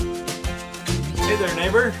Hey there,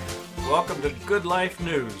 neighbor. Welcome to Good Life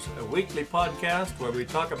News, a weekly podcast where we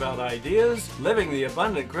talk about ideas, living the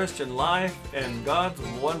abundant Christian life, and God's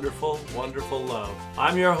wonderful, wonderful love.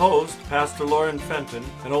 I'm your host, Pastor Lauren Fenton,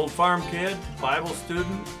 an old farm kid, Bible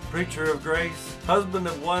student, preacher of grace, husband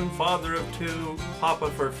of one, father of two, papa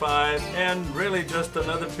for five, and really just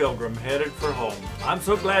another pilgrim headed for home. I'm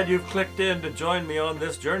so glad you've clicked in to join me on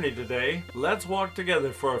this journey today. Let's walk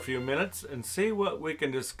together for a few minutes and see what we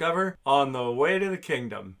can discover on the way to the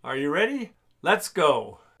kingdom. Are you ready? Let's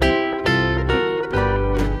go.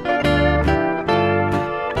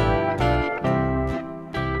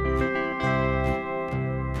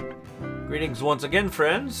 Greetings once again,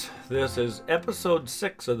 friends. This is episode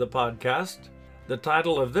 6 of the podcast. The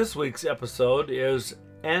title of this week's episode is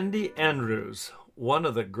Andy Andrews, one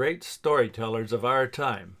of the great storytellers of our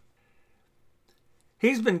time.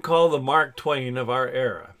 He's been called the Mark Twain of our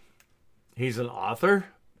era. He's an author,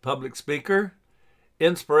 public speaker,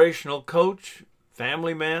 inspirational coach,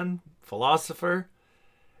 family man, philosopher,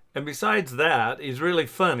 and besides that, he's really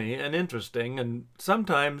funny and interesting and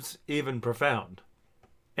sometimes even profound.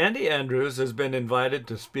 Andy Andrews has been invited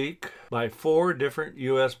to speak by 4 different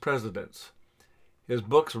U.S. presidents. His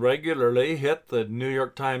books regularly hit the New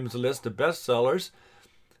York Times list of bestsellers.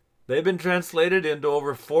 They've been translated into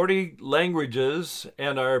over 40 languages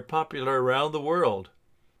and are popular around the world.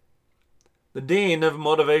 The Dean of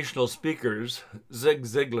Motivational Speakers, Zig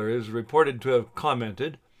Ziglar, is reported to have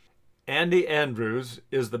commented, "Andy Andrews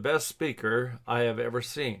is the best speaker I have ever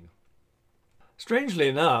seen." Strangely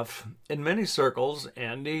enough, in many circles,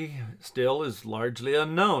 Andy still is largely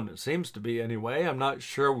unknown. It seems to be anyway. I'm not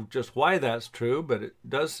sure just why that's true, but it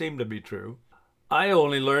does seem to be true. I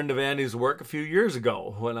only learned of Andy's work a few years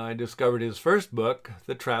ago when I discovered his first book,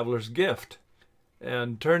 The Traveler's Gift.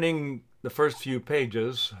 And turning the first few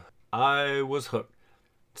pages, I was hooked.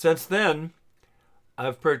 Since then,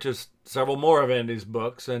 I've purchased several more of Andy's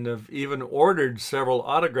books and have even ordered several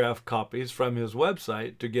autographed copies from his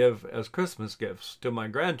website to give as Christmas gifts to my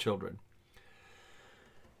grandchildren.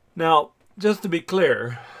 Now, just to be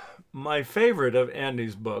clear, my favorite of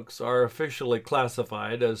Andy's books are officially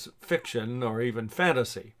classified as fiction or even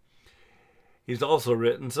fantasy. He's also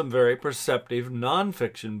written some very perceptive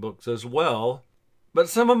nonfiction books as well. But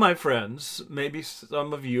some of my friends, maybe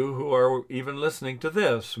some of you who are even listening to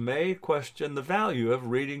this, may question the value of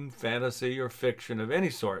reading fantasy or fiction of any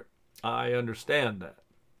sort. I understand that.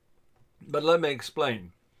 But let me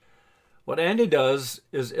explain. What Andy does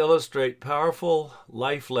is illustrate powerful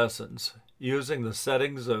life lessons using the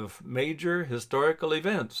settings of major historical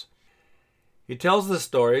events. He tells the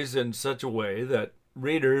stories in such a way that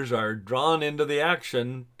readers are drawn into the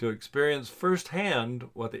action to experience firsthand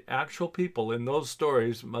what the actual people in those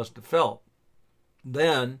stories must have felt.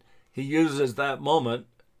 Then he uses that moment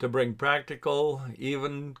to bring practical,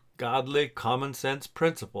 even godly, common sense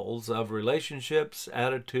principles of relationships,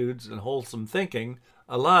 attitudes, and wholesome thinking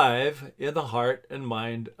alive in the heart and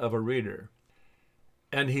mind of a reader.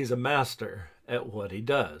 And he's a master at what he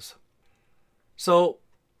does. So,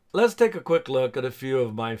 let's take a quick look at a few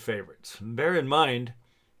of my favorites. Bear in mind,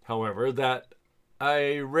 however, that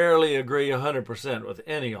I rarely agree 100% with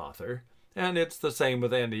any author, and it's the same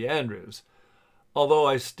with Andy Andrews, although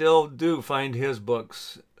I still do find his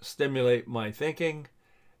books stimulate my thinking,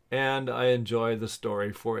 and I enjoy the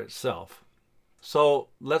story for itself. So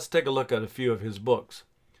let's take a look at a few of his books.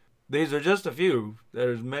 These are just a few.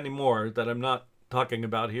 There's many more that I'm not talking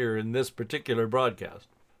about here in this particular broadcast.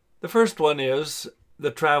 The first one is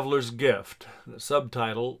The Traveler's Gift. The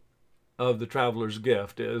subtitle of The Traveler's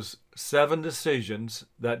Gift is 7 Decisions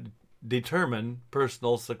That Determine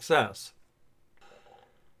Personal Success.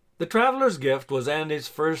 The Traveler's Gift was Andy's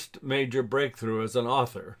first major breakthrough as an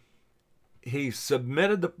author. He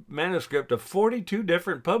submitted the manuscript to 42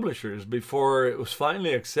 different publishers before it was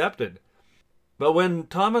finally accepted. But when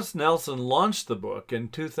Thomas Nelson launched the book in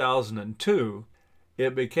 2002,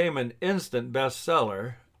 it became an instant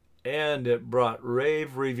bestseller, and it brought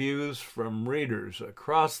rave reviews from readers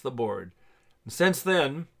across the board. Since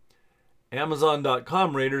then,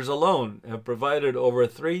 Amazon.com readers alone have provided over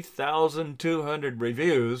 3,200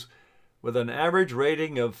 reviews with an average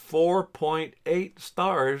rating of 4.8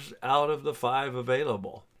 stars out of the 5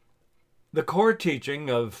 available. The core teaching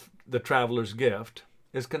of The Traveler's Gift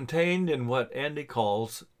is contained in what Andy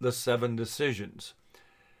calls the 7 decisions.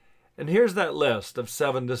 And here's that list of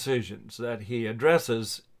 7 decisions that he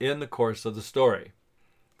addresses in the course of the story.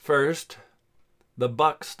 First, the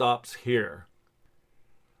buck stops here.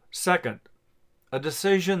 Second, a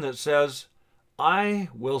decision that says, I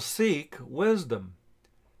will seek wisdom.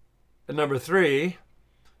 And number 3,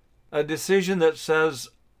 a decision that says,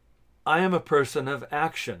 I am a person of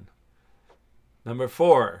action. Number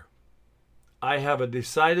 4, I have a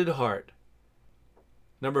decided heart.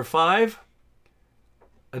 Number 5,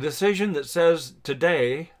 a decision that says,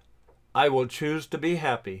 today, I will choose to be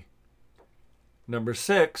happy. Number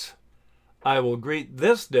 6, I will greet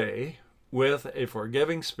this day with a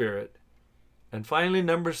forgiving spirit. And finally,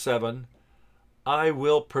 number 7, I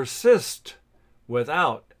will persist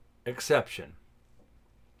without exception.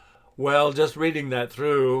 Well, just reading that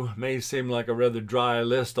through may seem like a rather dry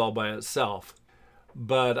list all by itself,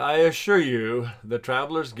 but I assure you The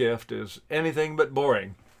Traveler's Gift is anything but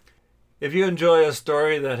boring. If you enjoy a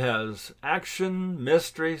story that has action,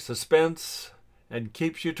 mystery, suspense, and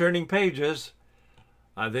keeps you turning pages,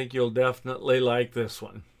 I think you'll definitely like this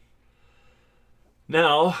one.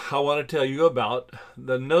 Now, I want to tell you about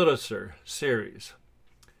the Noticer series.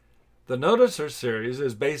 The Noticer series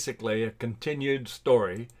is basically a continued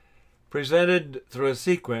story presented through a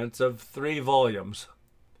sequence of 3 volumes.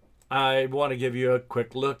 I want to give you a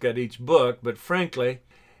quick look at each book, but frankly,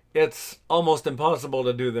 it's almost impossible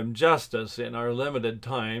to do them justice in our limited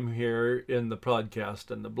time here in the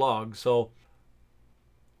podcast and the blog. So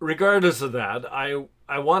regardless of that,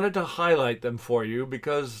 I wanted to highlight them for you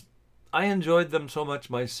because I enjoyed them so much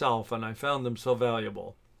myself and I found them so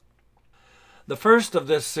valuable. The first of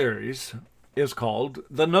this series is called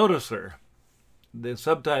The Noticer. The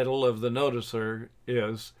subtitle of The Noticer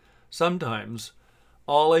is Sometimes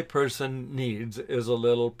All a Person Needs is a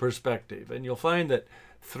Little Perspective. And you'll find that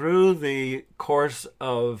through the course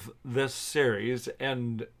of this series,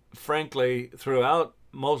 and frankly throughout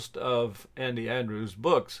most of Andy Andrews'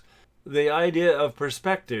 books, the idea of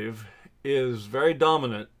perspective is very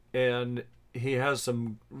dominant, and he has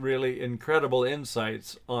some really incredible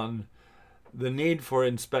insights on the need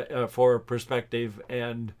for perspective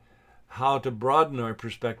and how to broaden our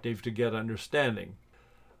perspective to get understanding.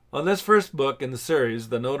 On this first book in the series,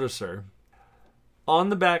 The Noticer, on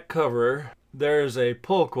the back cover, there's a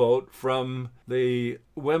pull quote from the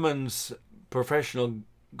Women's Professional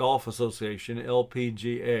Golf Association,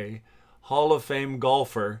 LPGA, Hall of Fame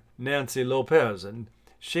golfer Nancy Lopez. And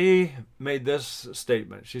she made this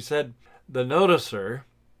statement. She said, "The Noticer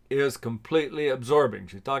is completely absorbing."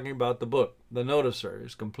 She's talking about the book. The Noticer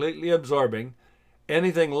is completely absorbing.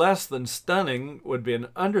 Anything less than stunning would be an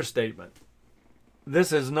understatement.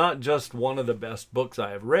 This is not just one of the best books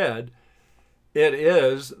I have read. It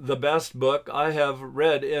is the best book I have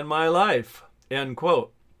read in my life. End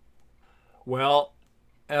quote. Well,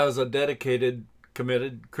 as a dedicated,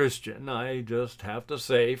 committed Christian, I just have to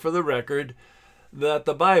say, for the record, that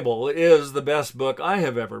the Bible is the best book I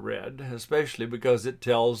have ever read, especially because it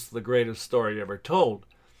tells the greatest story ever told.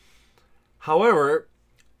 However,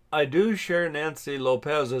 I do share Nancy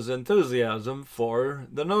Lopez's enthusiasm for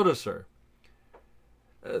The Noticer.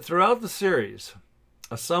 Throughout the series,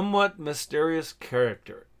 a somewhat mysterious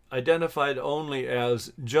character, identified only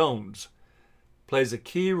as Jones, plays a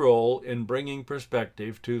key role in bringing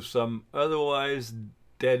perspective to some otherwise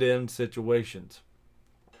dead-end situations.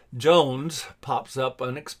 Jones pops up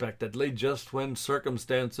unexpectedly just when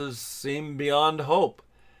circumstances seem beyond hope.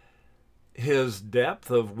 His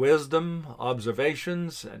depth of wisdom,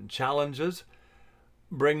 observations, and challenges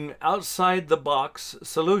bring outside-the-box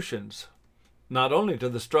solutions, not only to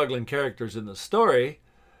the struggling characters in the story,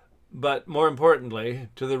 but more importantly,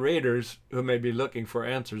 to the readers who may be looking for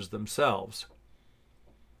answers themselves.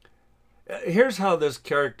 Here's how this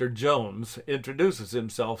character Jones introduces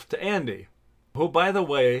himself to Andy, who, by the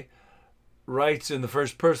way, writes in the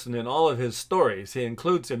first person in all of his stories. He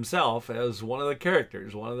includes himself as one of the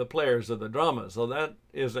characters, one of the players of the drama. So that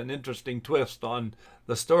is an interesting twist on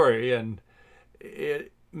the story, and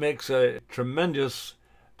it makes a tremendous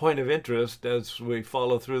point of interest as we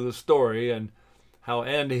follow through the story and how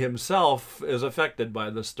Andy himself is affected by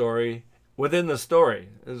the story within the story.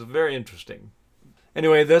 It's very interesting.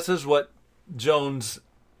 Anyway, this is what Jones'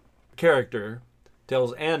 character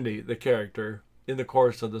tells Andy, the character, in the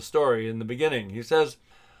course of the story in the beginning. He says,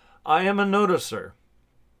 "I am a noticer."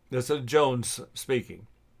 This is Jones speaking.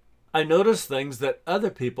 "I notice things that other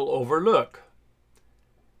people overlook.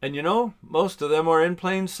 And you know, most of them are in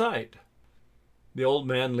plain sight." The old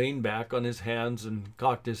man leaned back on his hands and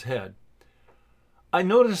cocked his head. "I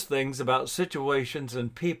notice things about situations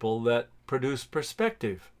and people that produce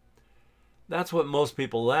perspective. That's what most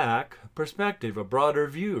people lack, perspective, a broader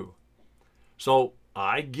view. So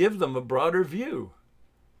I give them a broader view.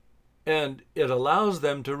 And it allows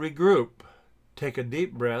them to regroup, take a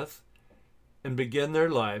deep breath, and begin their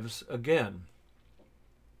lives again."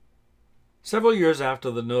 Several years after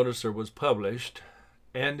The Noticer was published,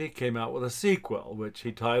 Andy came out with a sequel, which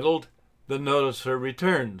he titled The Noticer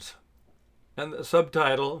Returns. And the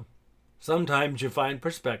subtitle, Sometimes You Find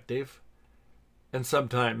Perspective, and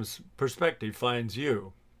Sometimes Perspective Finds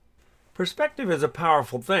You. Perspective is a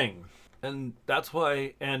powerful thing, and that's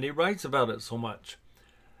why Andy writes about it so much.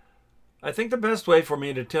 I think the best way for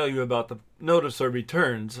me to tell you about the Noticer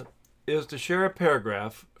Returns is to share a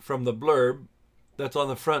paragraph from the blurb that's on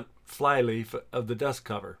the front flyleaf of the desk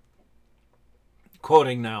cover.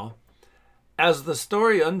 Quoting now, "As the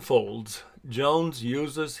story unfolds, Jones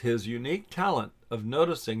uses his unique talent of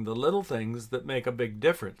noticing the little things that make a big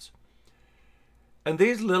difference. And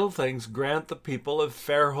these little things grant the people of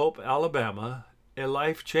Fairhope, Alabama, a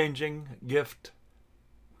life-changing gift,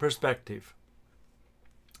 perspective.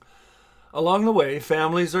 Along the way,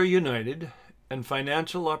 families are united and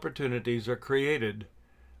financial opportunities are created,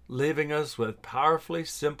 leaving us with powerfully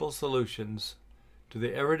simple solutions to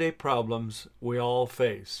the everyday problems we all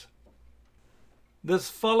face."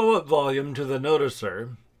 This follow-up volume to the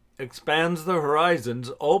Noticer expands the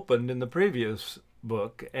horizons opened in the previous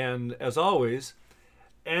book, and as always,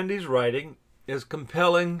 Andy's writing is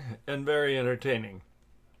compelling and very entertaining.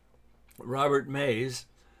 Robert Mays,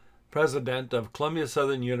 president of Columbia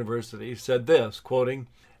Southern University, said this, quoting,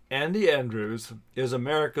 "Andy Andrews is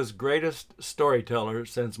America's greatest storyteller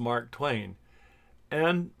since Mark Twain,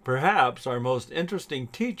 and perhaps our most interesting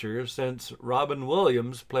teacher since Robin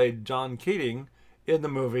Williams played John Keating in the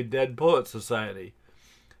movie Dead Poets Society.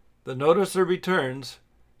 The Noticer Returns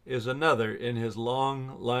is another in his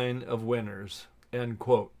long line of winners." End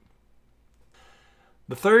quote.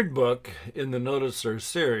 The third book in the Noticer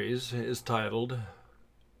series is titled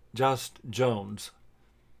Just Jones,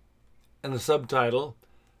 and the subtitle,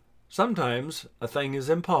 "Sometimes a thing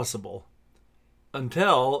is impossible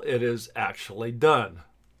until it is actually done."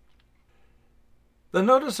 The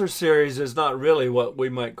Noticer series is not really what we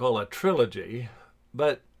might call a trilogy,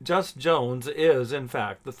 but Just Jones is, in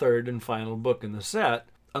fact, the third and final book in the set,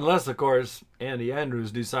 unless, of course, Andy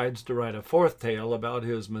Andrews decides to write a fourth tale about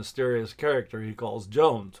his mysterious character he calls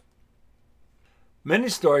Jones. Many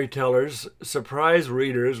storytellers surprise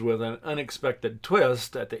readers with an unexpected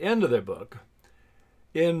twist at the end of their book.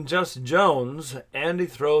 In Just Jones, Andy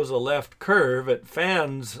throws a left curve at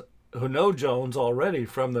fans who know Jones already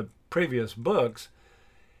from the previous books.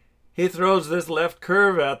 He throws this left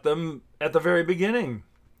curve at them at the very beginning.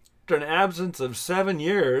 After an absence of 7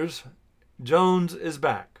 years, Jones is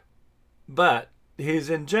back, but he's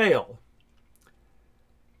in jail.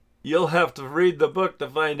 You'll have to read the book to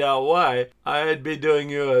find out why. I'd be doing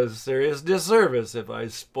you a serious disservice if I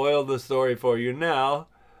spoiled the story for you now,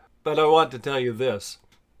 but I want to tell you this.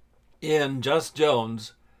 In Just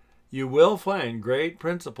Jones, you will find great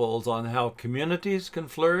principles on how communities can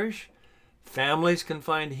flourish, families can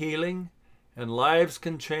find healing, and lives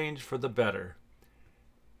can change for the better.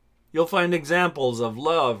 You'll find examples of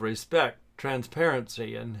love, respect,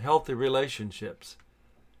 transparency, and healthy relationships.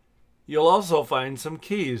 You'll also find some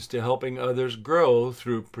keys to helping others grow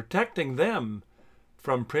through protecting them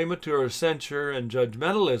from premature censure and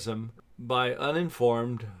judgmentalism by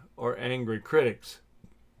uninformed or angry critics.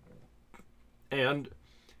 And,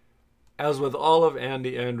 as with all of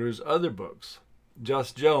Andy Andrews' other books,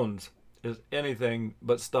 Just Jones is anything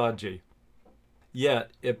but stodgy.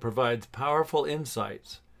 Yet it provides powerful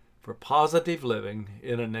insights for positive living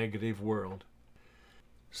in a negative world.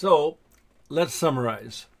 So, let's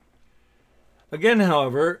summarize. Again,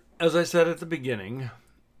 however, as I said at the beginning,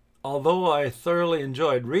 although I thoroughly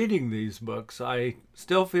enjoyed reading these books, I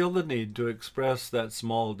still feel the need to express that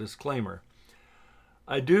small disclaimer.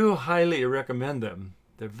 I do highly recommend them.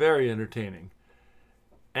 They're very entertaining.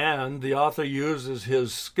 And the author uses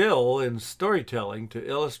his skill in storytelling to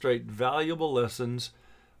illustrate valuable lessons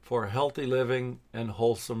for healthy living and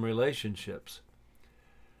wholesome relationships.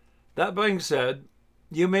 That being said,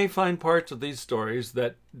 you may find parts of these stories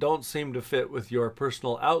that don't seem to fit with your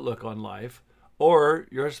personal outlook on life or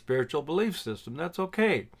your spiritual belief system. That's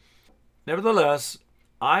okay. Nevertheless,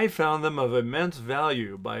 I found them of immense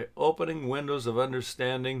value by opening windows of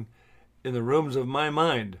understanding in the rooms of my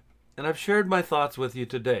mind, and I've shared my thoughts with you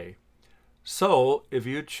today. So, if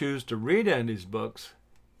you choose to read Andy's books,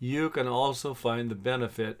 you can also find the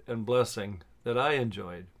benefit and blessing that I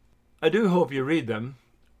enjoyed. I do hope you read them.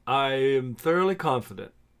 I am thoroughly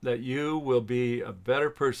confident that you will be a better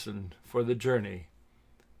person for the journey.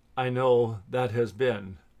 I know that has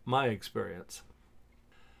been my experience.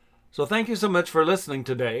 So thank you so much for listening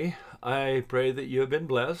today. I pray that you have been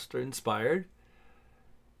blessed or inspired.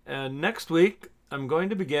 And next week, I'm going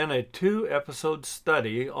to begin a 2-episode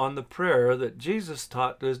study on the prayer that Jesus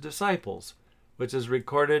taught to his disciples, which is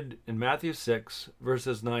recorded in Matthew 6,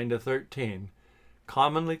 verses 9 to 13,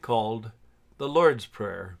 commonly called the Lord's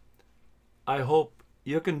Prayer. I hope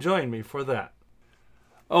you can join me for that.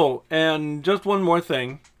 Oh, and just one more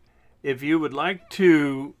thing. If you would like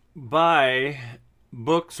to buy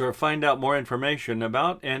books or find out more information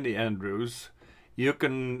about Andy Andrews, you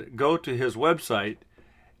can go to his website,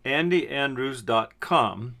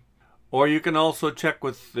 andyandrews.com, or you can also check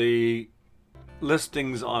with the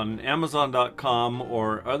listings on Amazon.com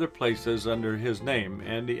or other places under his name,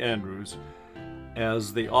 Andy Andrews,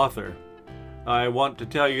 as the author. I want to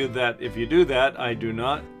tell you that if you do that, I do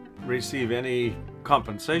not receive any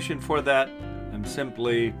compensation for that. I'm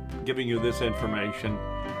simply giving you this information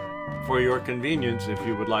for your convenience if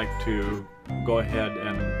you would like to go ahead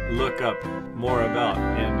and look up more about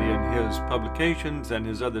Andy and his publications and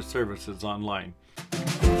his other services online.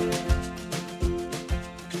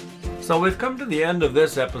 So we've come to the end of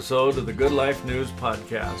this episode of the Good Life News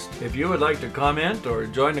Podcast. If you would like to comment or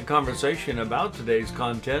join the conversation about today's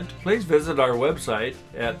content, please visit our website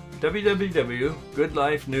at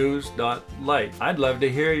www.goodlifenews.life. I'd love to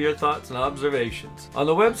hear your thoughts and observations. On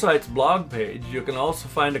the website's blog page, you can also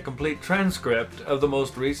find a complete transcript of the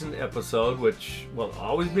most recent episode, which will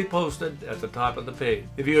always be posted at the top of the page.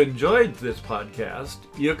 If you enjoyed this podcast,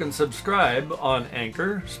 you can subscribe on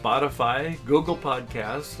Anchor, Spotify, Google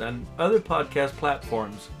Podcasts, and other podcast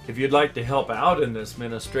platforms. If you'd like to help out in this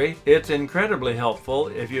ministry, it's incredibly helpful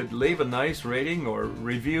if you'd leave a nice rating or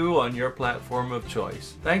review on your platform of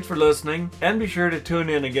choice. Thanks for listening, and be sure to tune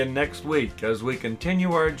in again next week as we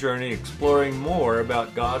continue our journey exploring more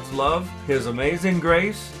about God's love, His amazing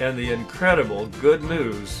grace, and the incredible good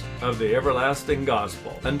news of the everlasting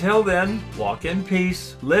gospel. Until then, walk in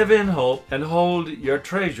peace, live in hope, and hold your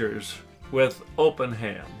treasures with open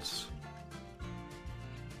hands.